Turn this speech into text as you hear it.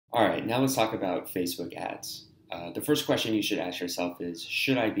All right, now let's talk about Facebook ads. The first question you should ask yourself is,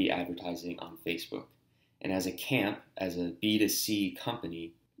 should I be advertising on Facebook? And as a as a B2C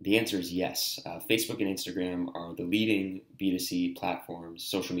company, the answer is yes. Facebook and Instagram are the leading B2C platforms,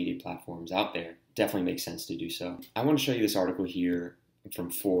 social media platforms out there. Definitely makes sense to do so. I want to show you this article here from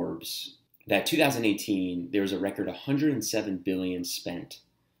Forbes that 2018, there was a record 107 billion spent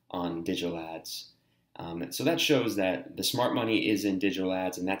on digital ads. So that shows that the smart money is in digital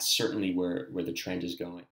ads, and that's certainly where the trend is going.